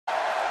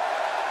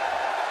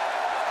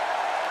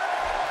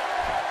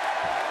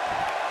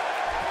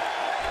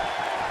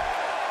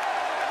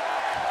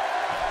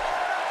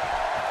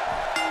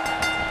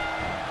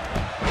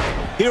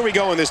Here we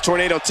go in this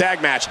tornado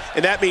tag match,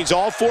 and that means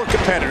all 4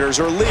 competitors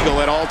are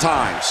legal at all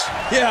times.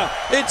 Yeah,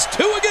 it's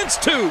 2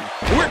 against 2.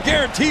 We're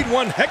guaranteed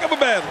one heck of a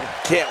battle.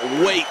 Can't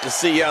wait to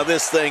see how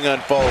this thing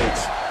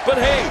unfolds. But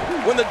hey,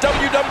 when the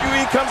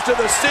WWE comes to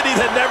the city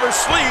that never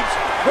sleeps,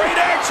 great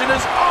action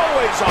is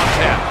always on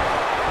tap.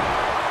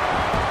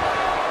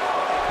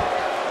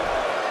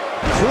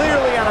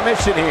 Clearly on a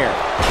mission here.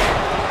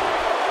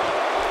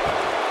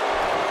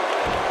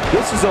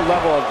 This is a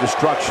level of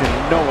destruction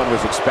no one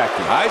was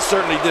expecting. I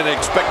certainly didn't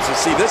expect to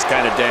see this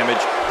kind of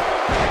damage.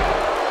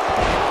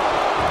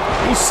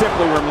 He's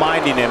simply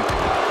reminding him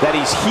that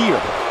he's here.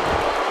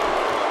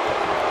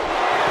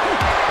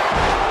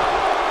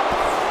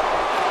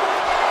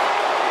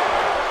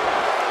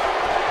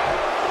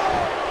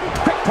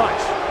 Quick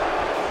punch.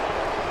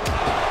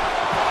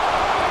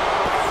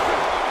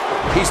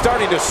 He's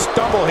starting to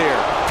stumble here.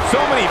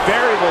 So many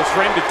variables for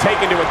him to take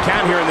into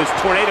account here in this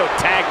tornado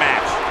tag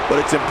match. But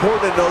it's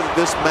important to know that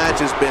this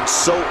match has been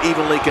so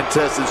evenly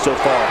contested so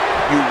far.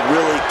 You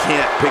really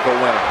can't pick a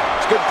winner.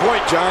 It's a good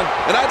point, John.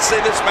 And I'd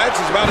say this match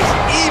is about as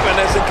even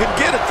as it could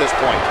get at this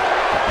point.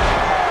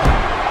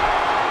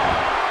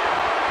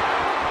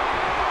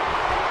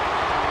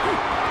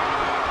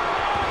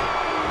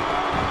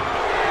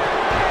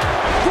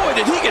 Boy,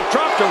 did he get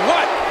dropped or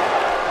what?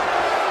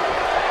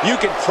 You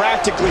can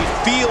practically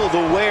feel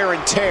the wear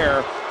and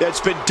tear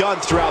that's been done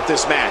throughout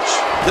this match.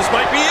 This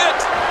might be it.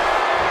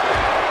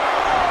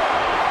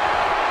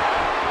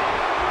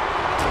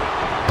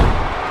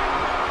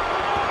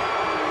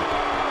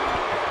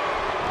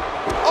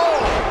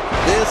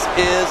 This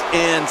is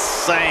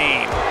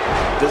insane.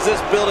 Does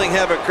this building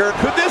have a curtain?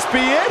 Could this be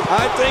it?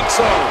 I think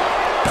so.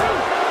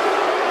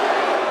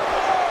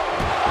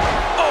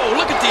 Oh,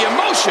 look at the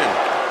emotion.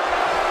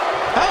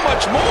 How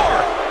much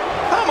more?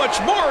 How much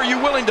more are you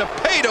willing to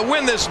pay to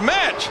win this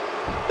match?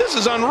 This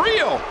is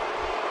unreal.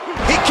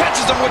 He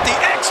catches him with the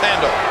X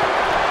handle.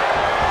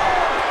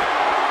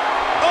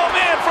 Oh,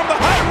 man, from the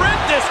high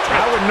rent district.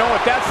 I wouldn't know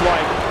what that's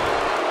like.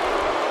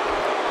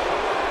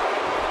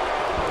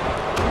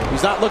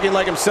 He's not looking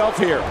like himself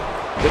here.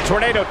 The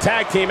tornado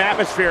tag team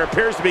atmosphere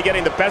appears to be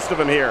getting the best of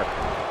him here.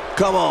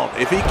 Come on,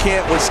 if he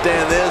can't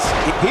withstand this.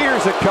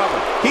 Here's a cover.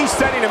 He's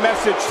sending a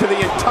message to the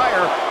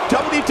entire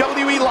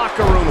WWE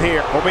locker room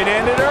here. Hoping to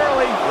end it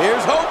early.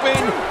 Here's hoping.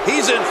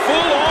 He's in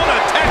full-on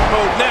attack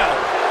mode now.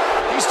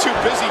 He's too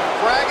busy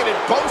bragging and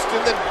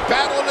boasting than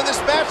battling in this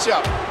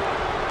matchup.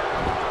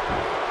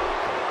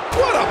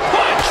 What a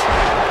punch!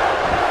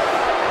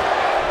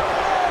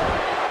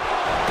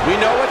 We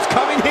know what's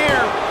coming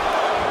here.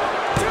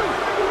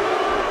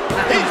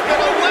 He's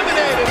been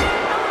eliminated.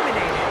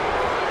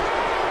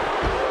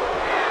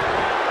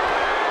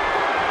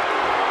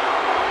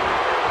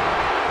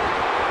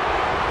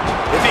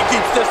 If he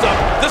keeps this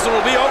up, this one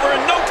will be over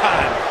in no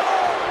time.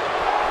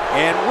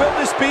 And will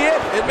this be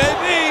it? It may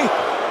be.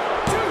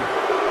 2,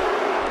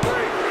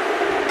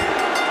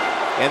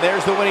 3. And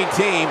there's the winning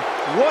team.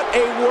 What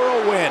a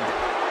whirlwind.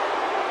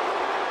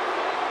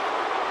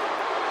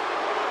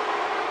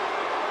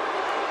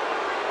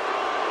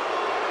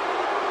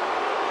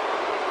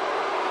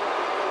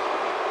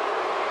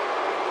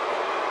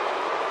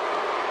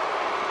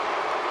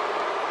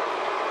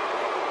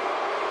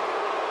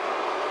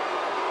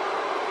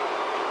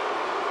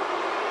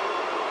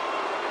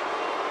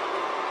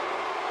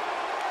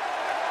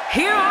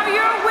 Here are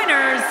your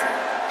winners,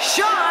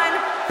 Sean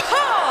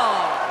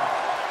Paul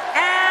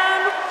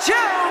and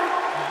Joe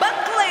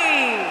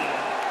Buckley.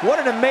 What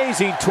an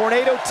amazing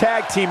tornado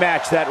tag team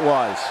match that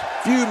was.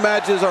 Few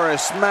matches are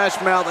as smash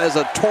mouth as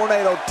a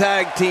tornado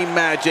tag team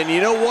match. And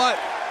you know what?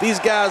 These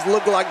guys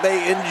look like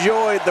they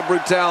enjoyed the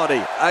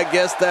brutality. I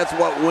guess that's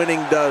what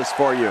winning does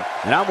for you.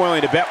 And I'm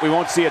willing to bet we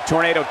won't see a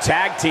tornado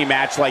tag team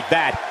match like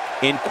that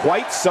in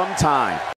quite some time.